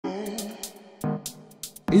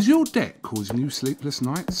Is your debt causing you sleepless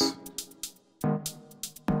nights?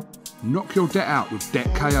 Knock your debt out with Debt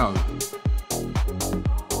KO.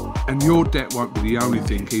 And your debt won't be the only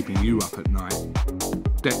thing keeping you up at night.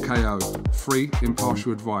 Debt KO, free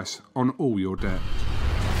impartial advice on all your debt.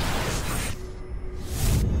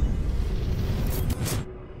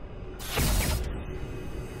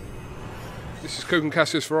 This is KUGAN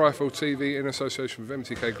CASSIUS for IFL TV in association with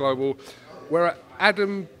MTK Global. We're at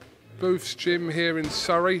Adam Booth's gym here in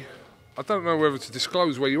Surrey. I don't know whether to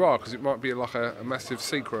disclose where you are because it might be like a massive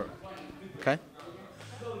secret. Okay.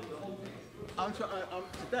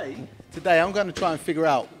 Today I'm going to try and figure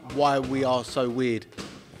out why we are so weird.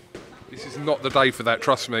 This is not the day for that,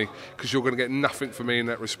 trust me, because you're going to get nothing from me in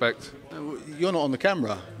that respect. No, you're not on the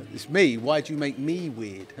camera. It's me. Why do you make me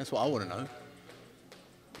weird? That's what I want to know.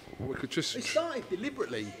 We could just... It started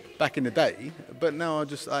deliberately back in the day, but now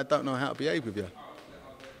I don't know how to behave with you.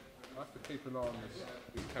 I have to keep an eye on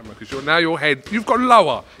this camera because now your head, you've gone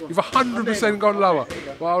lower. You've 100% gone lower.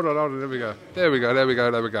 Well, hold on, there we go. There we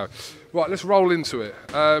go. Right, let's roll into it.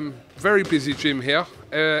 Very busy gym here.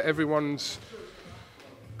 Everyone's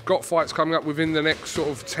got fights coming up within the next sort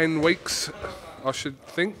of 10 weeks, I should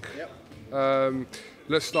think. Yep.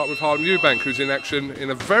 Let's start with Harlem Eubank, who's in action in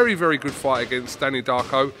a very, very good fight against Danny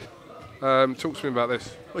Darko. Talk to me about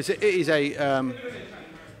this. Well, it is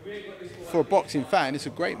for a boxing fan, it's a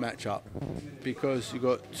great matchup because you've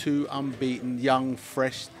got two unbeaten, young,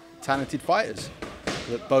 fresh, talented fighters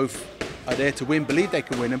that both are there to win, believe they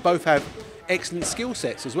can win, and both have excellent skill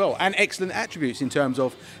sets as well, and excellent attributes in terms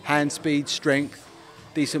of hand speed, strength,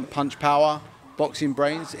 decent punch power, boxing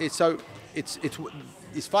brains. It's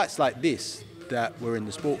fights like this that we're in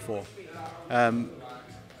the sport for,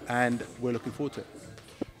 and we're looking forward to it.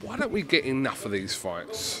 Why don't we get enough of these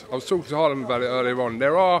fights? I was talking to Harlem about it earlier on.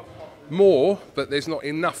 There are more, but there's not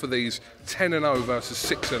enough of these 10-0 versus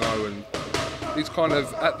 6-0, and these kind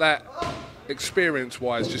of, at that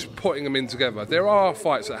experience-wise, just putting them in together. There are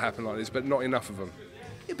fights that happen like this, but not enough of them.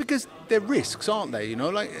 Yeah, because they're risks, aren't they? You know,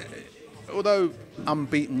 like, although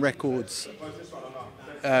unbeaten records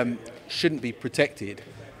shouldn't be protected,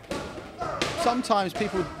 sometimes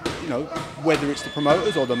people, you know, whether it's the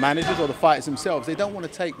promoters or the managers or the fighters themselves, they don't want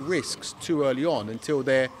to take risks too early on until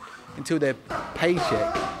their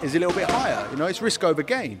paycheck is a little bit higher. You know, it's risk over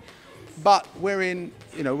gain. But we're in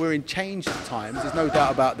changed times. There's no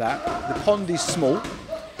doubt about that. The pond is small,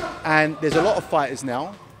 and there's a lot of fighters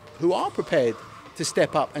now who are prepared to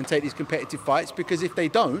step up and take these competitive fights, because if they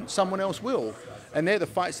don't, someone else will, and they're the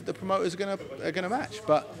fights that the promoters are gonna match.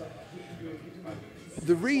 But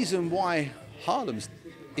the reason why Harlem's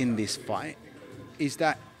in this fight is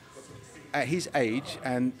that at his age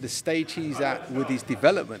and the stage he's at with his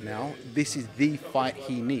development now, this is the fight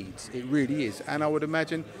he needs. It really is. And I would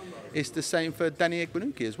imagine it's the same for Danny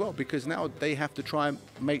Egbenuki as well, because now they have to try and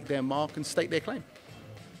make their mark and stake their claim.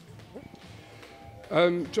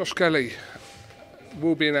 Josh Kelly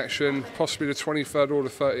will be in action possibly the 23rd or the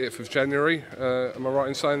 30th of January. Am I right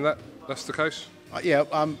in saying that that's the case? Yeah,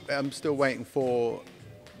 I'm still waiting for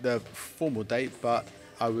the formal date, but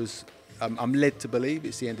I'm led to believe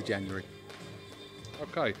it's the end of January.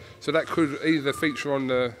 Okay, so that could either feature on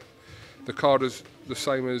the card as the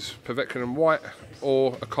same as Povetkin and White,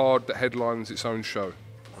 or a card that headlines its own show.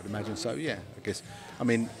 I'd imagine so, yeah, I guess. I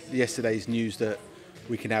mean, yesterday's news that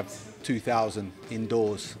we can have 2,000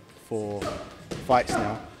 indoors for fights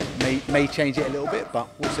now may change it a little bit, but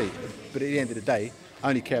we'll see. But at the end of the day, I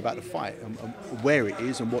only care about the fight, and where it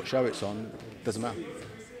is and what show it's on, doesn't matter.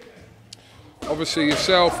 Obviously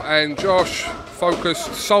yourself and Josh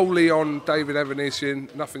focused solely on David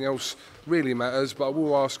Evanesian, nothing else really matters, but I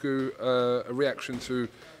will ask you a reaction to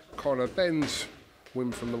Conor Benn's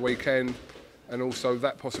win from the weekend, and also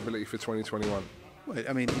that possibility for 2021. Well,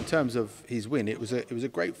 I mean, in terms of his win, it was a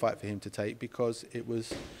great fight for him to take, because it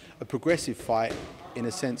was a progressive fight in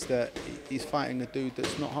a sense that he's fighting a dude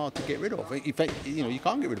that's not hard to get rid of. In fact, you know, you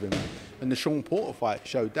can't get rid of him, and the Sean Porter fight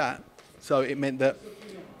showed that. So it meant that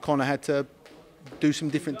Conor had to do some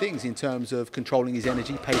different things in terms of controlling his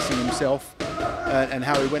energy, pacing himself, and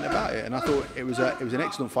how he went about it. And I thought it was an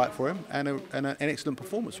excellent fight for him, and an excellent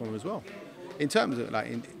performance from him as well. In terms of,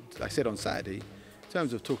 like I said on Saturday, in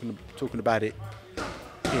terms of talking about it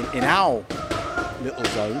in our little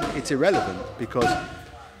zone, it's irrelevant, because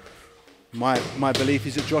my belief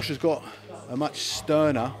is that Josh has got a much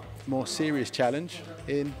sterner, more serious challenge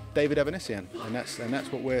in David Evanesian, and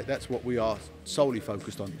that's what we are solely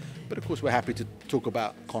focused on. But of course, we're happy to talk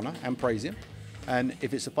about Conor and praise him. And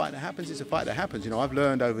if it's a fight that happens, it's a fight that happens. You know, I've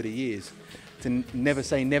learned over the years to never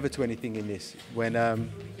say never to anything in this. When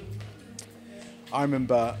I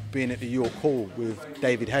remember being at the York Hall with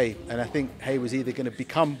David Hay, and I think Hay was either going to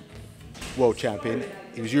become world champion,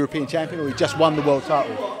 he was European champion, or he just won the world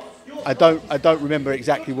title. I don't remember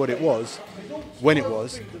exactly what it was, when it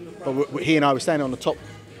was, but he and I were standing on the top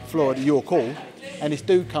floor of the York Hall, and this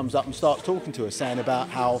dude comes up and starts talking to us, saying about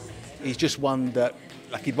how he's just won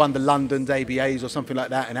he'd won the London's ABAs or something like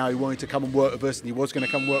that, and how he wanted to come and work with us, and he was going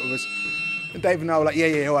to come work with us. And David and I were like,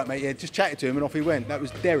 yeah, all right, mate, yeah, just chatted to him, and off he went. That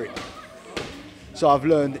was Derek. So I've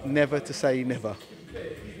learned never to say never.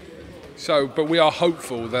 So, but we are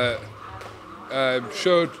hopeful that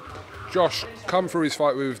should Josh come for his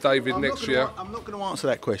fight with David next year. I'm not going to answer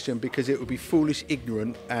that question because it would be foolish,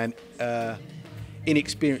 ignorant, and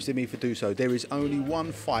inexperienced of me to do so. There is only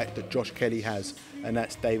one fight that Josh Kelly has, and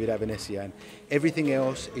that's David Avanesian. Everything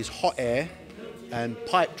else is hot air and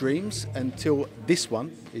pipe dreams until this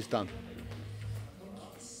one is done.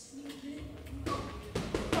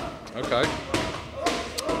 Okay,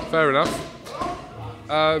 fair enough.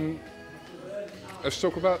 Let's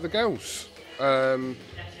talk about the girls.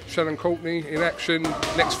 Shannon Courtney in action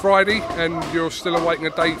next Friday, and you're still awaiting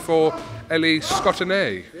a date for Ellie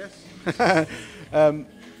Scottonay. Yes.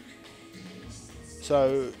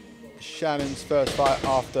 So Shannon's first fight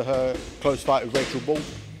after her close fight with Rachel Ball.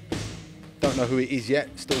 Don't know who it is yet,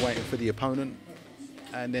 still waiting for the opponent.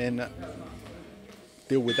 And then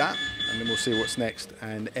deal with that, and then we'll see what's next.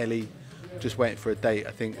 And Ellie, just waiting for a date.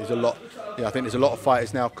 I think there's a lot. I think there's a lot of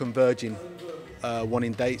fighters now converging,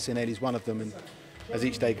 wanting dates, and Ellie's one of them. And as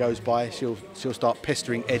each day goes by, she'll start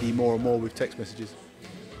pestering Eddie more and more with text messages.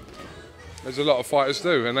 There's a lot of fighters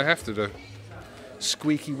do, and they have to do.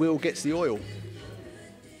 Squeaky wheel gets the oil.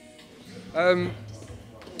 I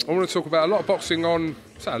want to talk about a lot of boxing on.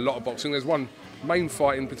 Say a lot of boxing. There's one main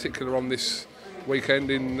fight in particular on this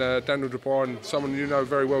weekend in Daniel Dubois, and someone you know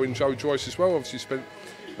very well in Joe-Joyce as well. Obviously spent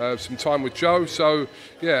some time with Joe. So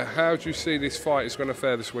yeah, how do you see this fight is going to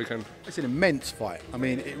fare this weekend? It's an immense fight. I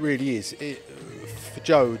mean, it really is. For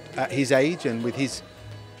Joe, at his age and with his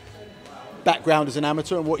background as an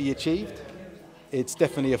amateur and what he achieved, it's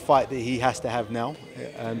definitely a fight that he has to have now.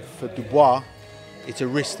 And for Dubois, it's a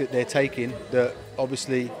risk that they're taking that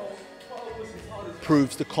obviously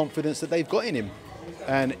proves the confidence that they've got in him.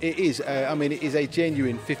 And it is, it is a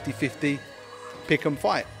genuine 50-50 pick-em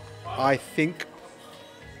fight. I think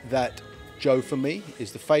that Joe, for me,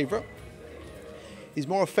 is the favourite. He's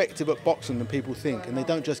more effective at boxing than people think, and they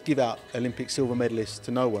don't just give out Olympic silver medalists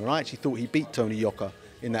to no one. And I actually thought he beat Tony Yoka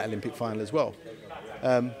in that Olympic final as well.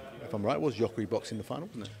 If I'm right, it was Yoka he boxed in the final,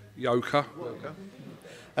 wasn't it? Yoka.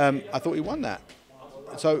 I thought he won that.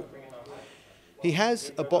 So he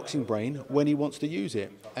has a boxing brain when he wants to use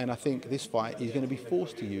it, and I think this fight he's going to be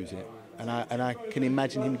forced to use it, and I can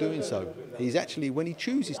imagine him doing so. He's actually, when he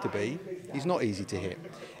chooses to be, he's not easy to hit.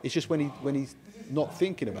 It's just when he's not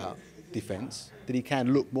thinking about defence that he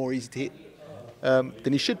can look more easy to hit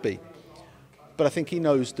than he should be. But I think he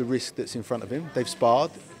knows the risk that's in front of him. They've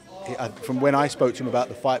sparred. From when I spoke to him about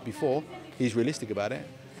the fight before, he's realistic about it.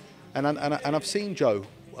 And I've seen Joe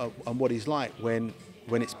and what he's like when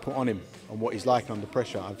it's put on him and what he's like under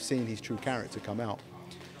pressure. I've seen his true character come out.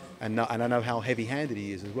 And I know how heavy-handed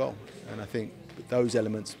he is as well. And I think those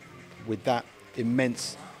elements, with that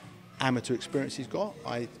immense amateur experience he's got,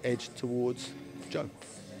 I edge towards Joe.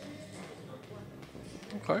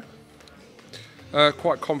 Okay.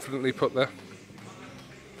 Quite confidently put there.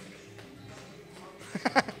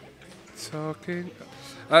 Talking.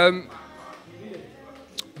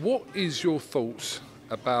 What is your thoughts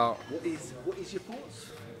about... What is your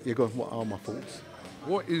thoughts? Yeah, go on. What are my thoughts?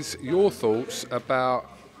 What is your thoughts about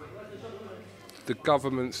the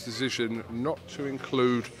government's decision not to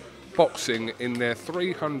include boxing in their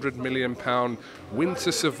 £300 million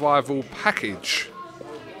winter survival package?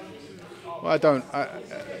 Well,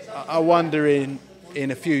 I wonder in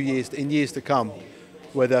a few years, in years to come,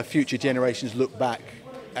 whether future generations look back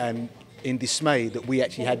and in dismay that we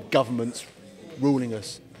actually had governments ruling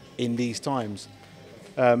us in these times.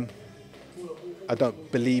 I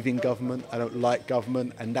don't believe in government. I don't like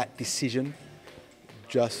government, and that decision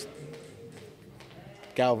just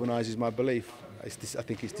galvanises my belief. I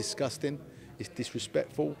think it's disgusting. It's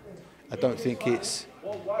disrespectful. I don't think it's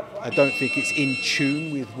in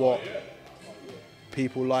tune with what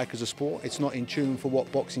people like as a sport. It's not in tune for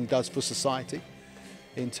what boxing does for society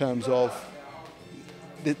in terms of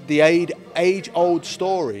the age-old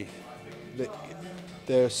story that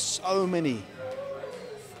there are so many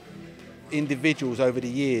individuals over the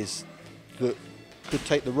years that could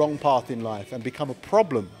take the wrong path in life and become a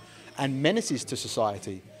problem and menaces to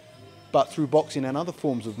society, but through boxing and other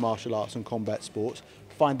forms of martial arts and combat sports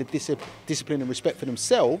find the discipline and respect for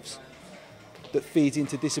themselves that feeds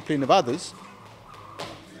into discipline of others,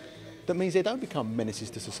 that means they don't become menaces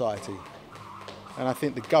to society. And I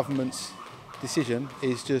think the government's decision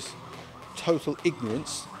is just total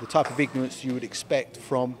ignorance, the type of ignorance you would expect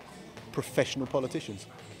from professional politicians.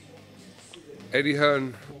 Eddie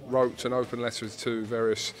Hearn wrote an open letter to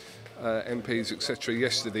various MPs, etc.,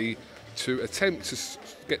 yesterday to attempt to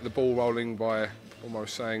get the ball rolling by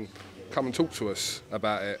almost saying, come and talk to us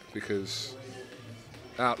about it, because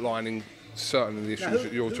outlining certain of the issues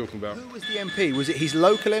that you're talking about. Who was the MP? Was it his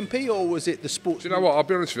local MP or was it the sports... Do you know what? I'll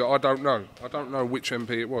be honest with you, I don't know. I don't know which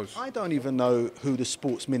MP it was. I don't even know who the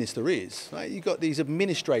sports minister is. Right? You've got these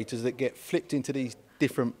administrators that get flipped into these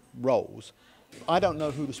different roles. I don't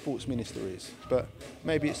know who the sports minister is, but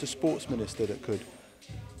maybe it's the sports minister that could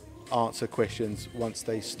answer questions once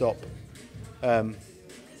they stop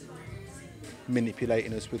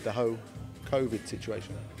manipulating us with the whole COVID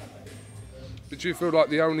situation. But do you feel like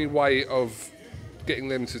the only way of getting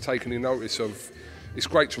them to take any notice of, it's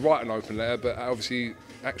great to write an open letter, but obviously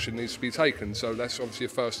action needs to be taken, so that's obviously a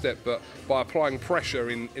first step, but by applying pressure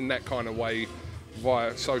in that kind of way,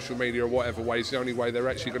 via social media or whatever way, is the only way they're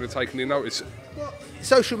actually going to take any notice? Well,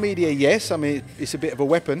 social media, yes, I mean, it's a bit of a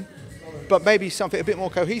weapon, but maybe something a bit more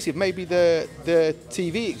cohesive. Maybe the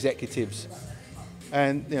TV executives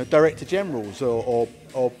and director generals or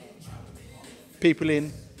people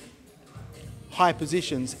in high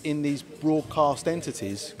positions in these broadcast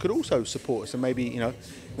entities could also support us, and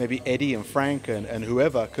maybe Eddie and Frank and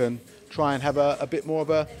whoever can try and have a bit more of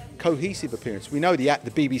a cohesive appearance. We know the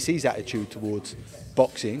BBC's attitude towards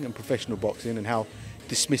boxing and professional boxing and how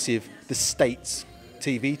dismissive the state's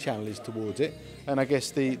TV channel is towards it, and I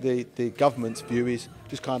guess the government's view is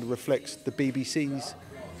just kind of reflects the BBC's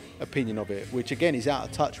opinion of it, which again is out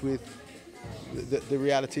of touch with the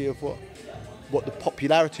reality of what the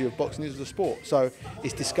popularity of boxing is as a sport. So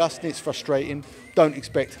it's disgusting, it's frustrating. Don't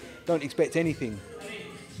expect anything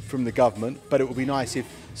from the government, but it would be nice if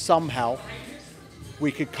somehow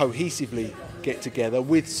we could cohesively get together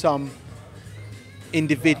with some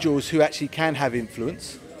individuals who actually can have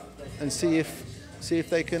influence and see if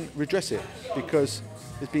they can redress it, because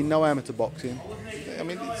there's been no amateur boxing. I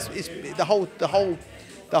mean, it's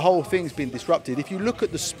the whole thing's been disrupted. If you look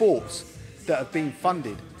at the sports that have been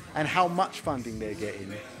funded and how much funding they're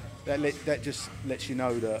getting, that just lets you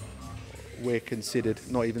know that we're considered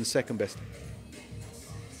not even second best.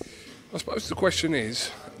 I suppose the question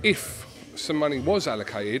is, if some money was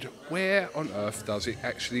allocated, where on earth does it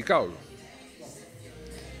actually go?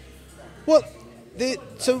 Well,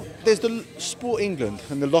 so there's the Sport England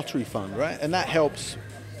and the lottery fund, right? And that helps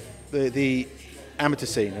the amateur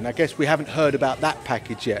scene. And I guess we haven't heard about that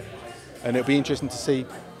package yet. And it'll be interesting to see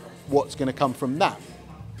what's going to come from that.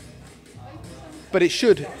 But it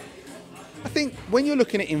should, I think when you're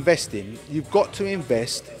looking at investing, you've got to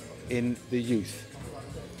invest in the youth.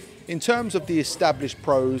 In terms of the established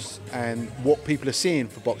pros and what people are seeing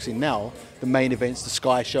for boxing now, the main events, the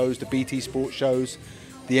Sky shows, the BT Sports shows,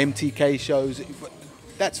 the MTK shows,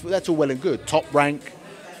 that's all well and good, Top Rank,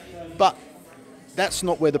 but that's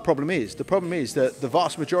not where the problem is. The problem is that the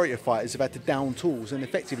vast majority of fighters have had to down tools and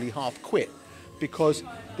effectively half quit because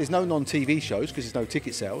there's no non-TV shows because there's no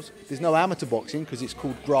ticket sales, there's no amateur boxing because it's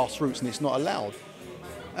called grassroots and it's not allowed.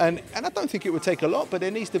 And I don't think it would take a lot, but there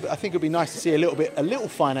needs to be, I think it would be nice to see a little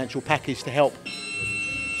financial package to help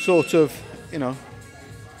sort of,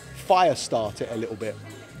 fire start it a little bit,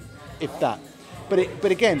 if that.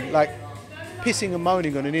 But again, like pissing and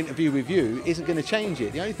moaning on an interview with you isn't going to change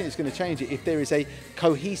it. The only thing that's going to change it if there is a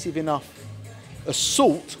cohesive enough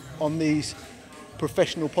assault on these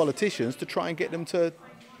professional politicians to try and get them to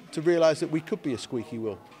realise that we could be a squeaky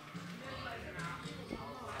wheel.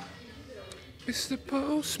 Mr.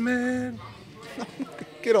 Postman.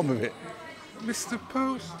 Get on with it. Mr.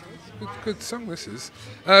 Post. Good song this is.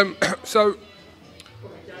 So,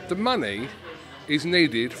 the money is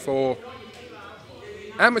needed for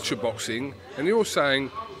amateur boxing, and you're saying,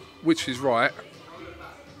 which is right,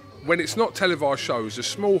 when it's not televised shows, the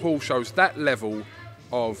small hall shows, that level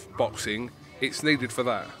of boxing, it's needed for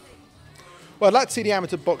that. Well, I'd like to see the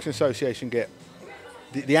Amateur Boxing Association get,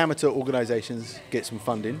 the amateur organisations get some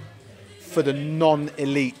funding for the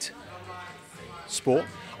non-elite sport.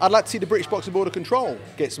 I'd like to see the British Boxing Board of Control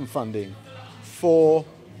get some funding for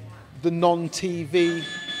the non-TV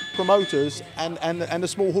promoters and the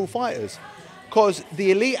small hall fighters, because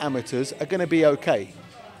the elite amateurs are going to be okay,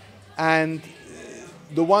 and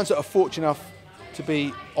the ones that are fortunate enough to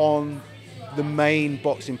be on the main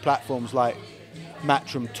boxing platforms like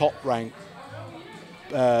Matchroom, Top Rank,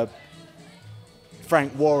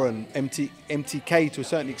 Frank Warren, MTK to a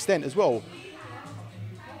certain extent as well,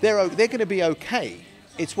 they're going to be okay.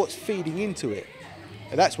 It's what's feeding into it.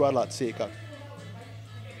 And that's where I'd like to see it go.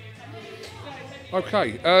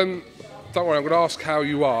 Okay, don't worry, I'm going to ask how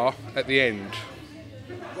you are at the end.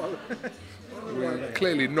 We're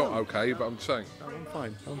clearly not okay, but I'm saying.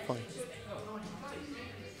 I'm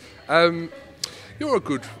fine. You're a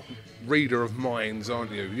good reader of minds,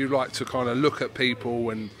 aren't you? You like to kind of look at people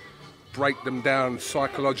and break them down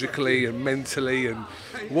psychologically and mentally, and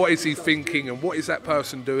what is he thinking and what is that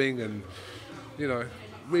person doing, and, you know,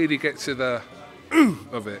 really get to the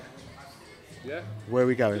of it. Yeah? Where are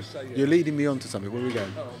we going? Say, yeah. You're leading me on to something. Where are we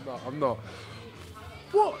going? No, I'm not.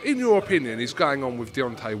 What, in your opinion, is going on with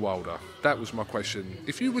Deontay Wilder? That was my question.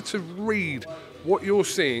 If you were to read what you're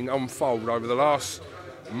seeing unfold over the last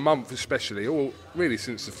month especially, or really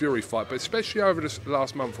since the Fury fight, but especially over the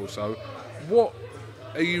last month or so, what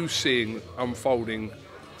are you seeing unfolding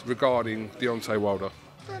regarding Deontay Wilder?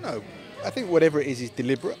 I don't know. I think whatever it is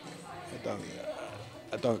deliberate.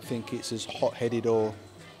 I don't think it's as hot-headed or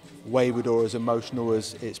wayward or as emotional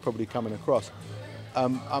as it's probably coming across.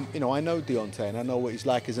 You know, I know Deontay and I know what he's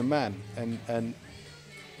like as a man and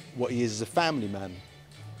what he is as a family man.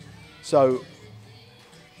 So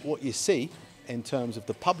what you see in terms of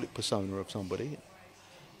the public persona of somebody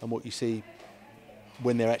and what you see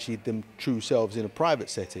when they're actually them true selves in a private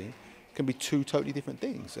setting can be two totally different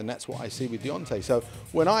things, and that's what I see with Deontay. So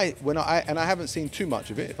when I and I haven't seen too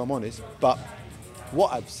much of it, if I'm honest, but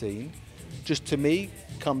what I've seen, just to me,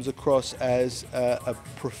 comes across as a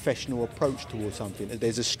professional approach towards something.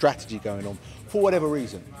 There's a strategy going on for whatever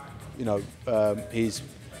reason, you know, his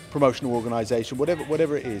promotional organisation,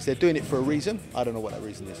 whatever it is, they're doing it for a reason. I don't know what that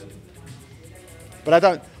reason is,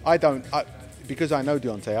 but because I know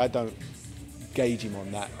Deontay, I don't gauge him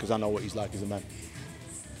on that because I know what he's like as a man.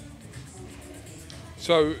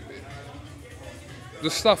 So the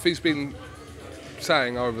stuff he's been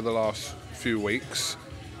saying over the last few weeks,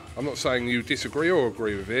 I'm not saying you disagree or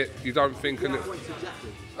agree with it. You don't think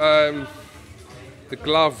the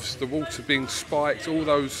gloves, the water being spiked, all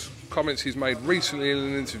those comments he's made recently in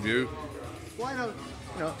an interview. Well,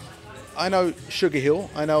 I know Sugar Hill,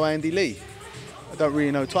 I know Andy Lee. I don't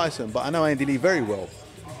really know Tyson, but I know Andy Lee very well.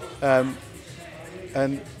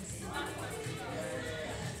 And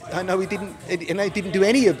I know he didn't do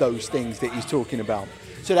any of those things that he's talking about.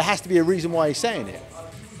 So there has to be a reason why he's saying it.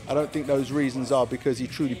 I don't think those reasons are because he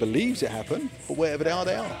truly believes it happened, but wherever they are,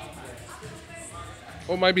 they are.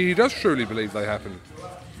 Or maybe he does truly believe they happened.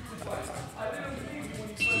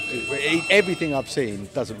 Everything I've seen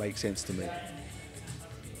doesn't make sense to me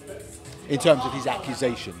in terms of his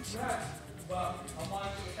accusations.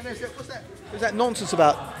 And there's that nonsense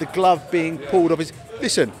about the glove being pulled off his...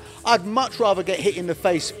 Listen, I'd much rather get hit in the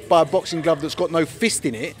face by a boxing glove that's got no fist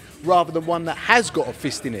in it rather than one that has got a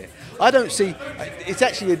fist in it. I don't see... It's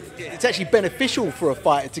actually beneficial for a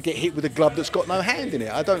fighter to get hit with a glove that's got no hand in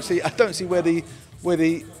it. I don't see where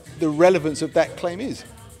the relevance of that claim is.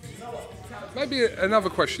 Maybe another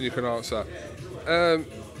question you can answer.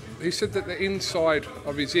 He said that the inside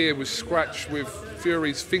of his ear was scratched with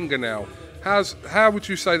Fury's fingernail. How would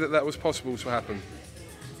you say that was possible to happen?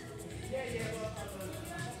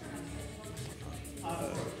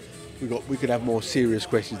 We could have more serious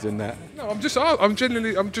questions than that. No, I'm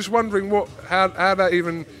just wondering how that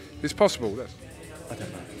even is possible. I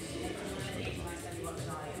don't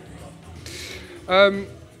know.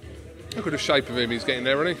 Look at the shape of him. He's getting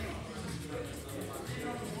there, isn't he?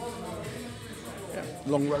 Yeah.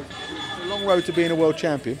 Long road to being a world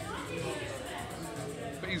champion.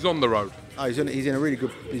 But he's on the road. Oh, he's in a really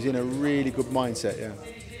good mindset. Yeah.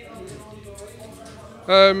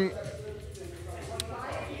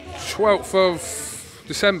 12th of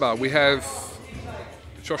December we have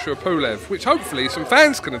Aj-Pulev, which hopefully some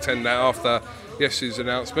fans can attend that after yesterday's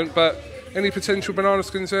announcement. But any potential banana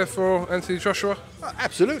skins there for Anthony Joshua?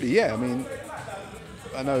 Absolutely, yeah. I mean,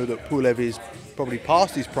 I know that Pulev is probably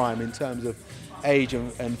past his prime in terms of age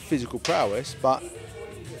and physical prowess, but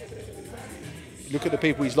look at the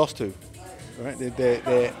people he's lost to. Right?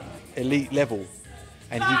 They're elite level,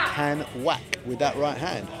 and he can whack with that right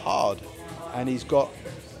hand hard, and he's got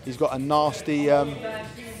a nasty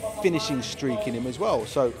finishing streak in him as well.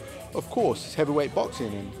 So, of course, it's heavyweight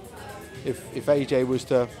boxing, and if AJ was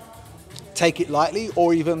to take it lightly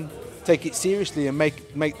or even take it seriously and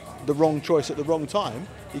make the wrong choice at the wrong time,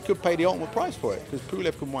 he could pay the ultimate price for it, because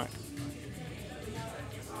Pulev can whack.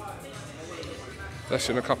 That's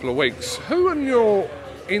in a couple of weeks. Who,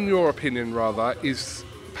 in your opinion, rather, is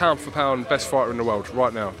pound for pound best fighter in the world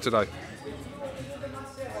right now, today?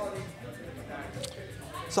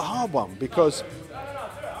 It's a hard one, because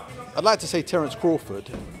I'd like to say Terence Crawford,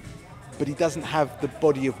 but he doesn't have the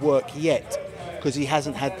body of work yet because he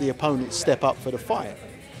hasn't had the opponent step up for the fight.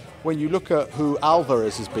 When you look at who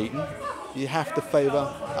Alvarez has beaten, you have to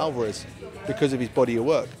favour Alvarez because of his body of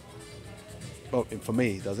work. Well, for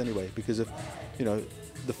me, he does anyway, because of, you know,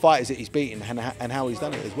 the fighters that he's beaten and how he's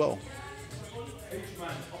done it as well.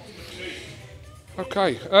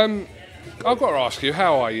 Okay, I've got to ask you,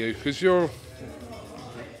 how are you? Because you're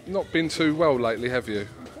not been too well lately, have you?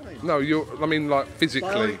 No, I mean, like, physically.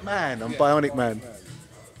 Bionic man, I'm bionic man.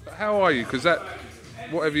 But how are you? Because that,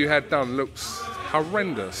 whatever you had done looks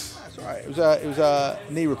horrendous. That's all right. It was a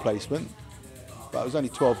knee replacement, but it was only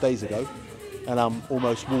 12 days ago, and I'm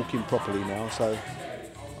almost walking properly now, so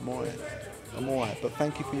I'm all right. I'm all right, but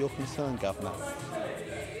thank you for your concern, Governor.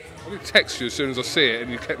 I did text you as soon as I see it,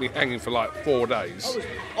 and you kept me hanging for like 4 days. I was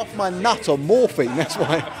off my nut on morphine, that's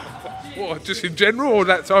why. What, just in general, or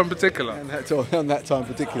that time in particular? And on that time in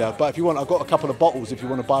particular. But if you want, I've got a couple of bottles if you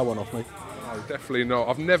want to buy one off me. No, definitely not.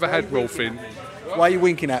 I've never had morphine. Why are you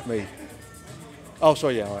winking at me? Oh,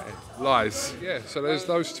 sorry, yeah, all right. Lies. Yeah, so there's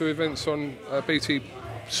those two events on BT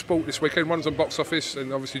Sport this weekend. One's on Box Office,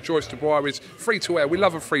 and obviously Joyce Dubois is free to air. We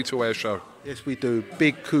love a free to air show. Yes, we do.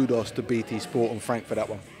 Big kudos to BT Sport and Frank for that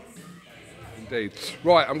one. Indeed.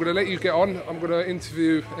 Right, I'm going to let you get on. I'm going to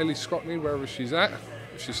interview Ellie Scottney, wherever she's at,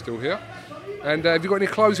 if she's still here. And have you got any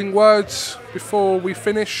closing words before we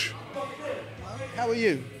finish? How are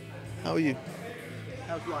you? How are you?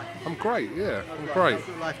 How's life? I'm great, yeah, I'm great. How's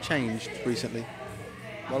your life changed recently?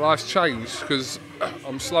 My life's changed because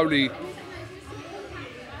I'm slowly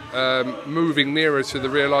moving nearer to the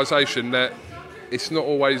realisation that it's not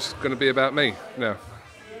always going to be about me now.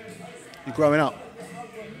 You're growing up?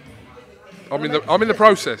 I'm in the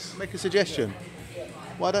process. Make a suggestion.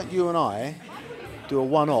 Why don't you and I do a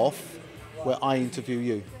one-off where I interview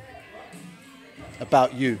you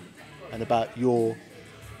about you and about your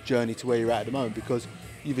journey to where you're at the moment, because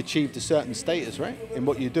you've achieved a certain status, right, in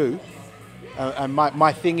what you do. And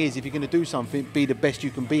my thing is, if you're going to do something, be the best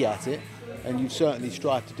you can be at it, and you've certainly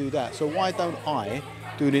strived to do that. So why don't I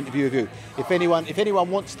do an interview with you? If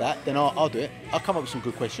anyone wants that, then I'll do it. I'll come up with some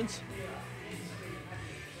good questions.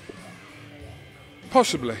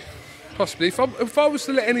 Possibly. If I was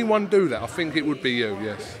to let anyone do that, I think it would be you,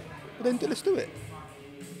 yes. Well, then let's do it.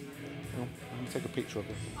 Well, let me take a picture of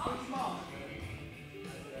it.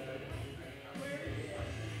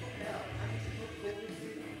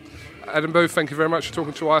 Adam Booth, thank you very much for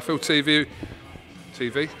talking to IFL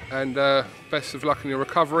TV, and best of luck in your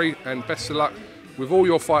recovery, and best of luck with all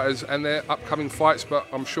your fighters and their upcoming fights, but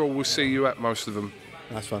I'm sure we'll see you at most of them.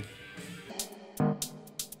 Nice one.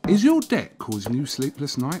 Is your debt causing you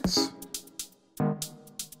sleepless nights?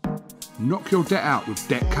 Knock your debt out with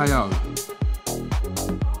Debt KO.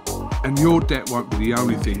 And your debt won't be the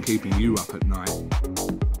only thing keeping you up at night.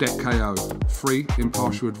 Debt KO, free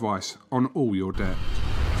impartial advice on all your debt.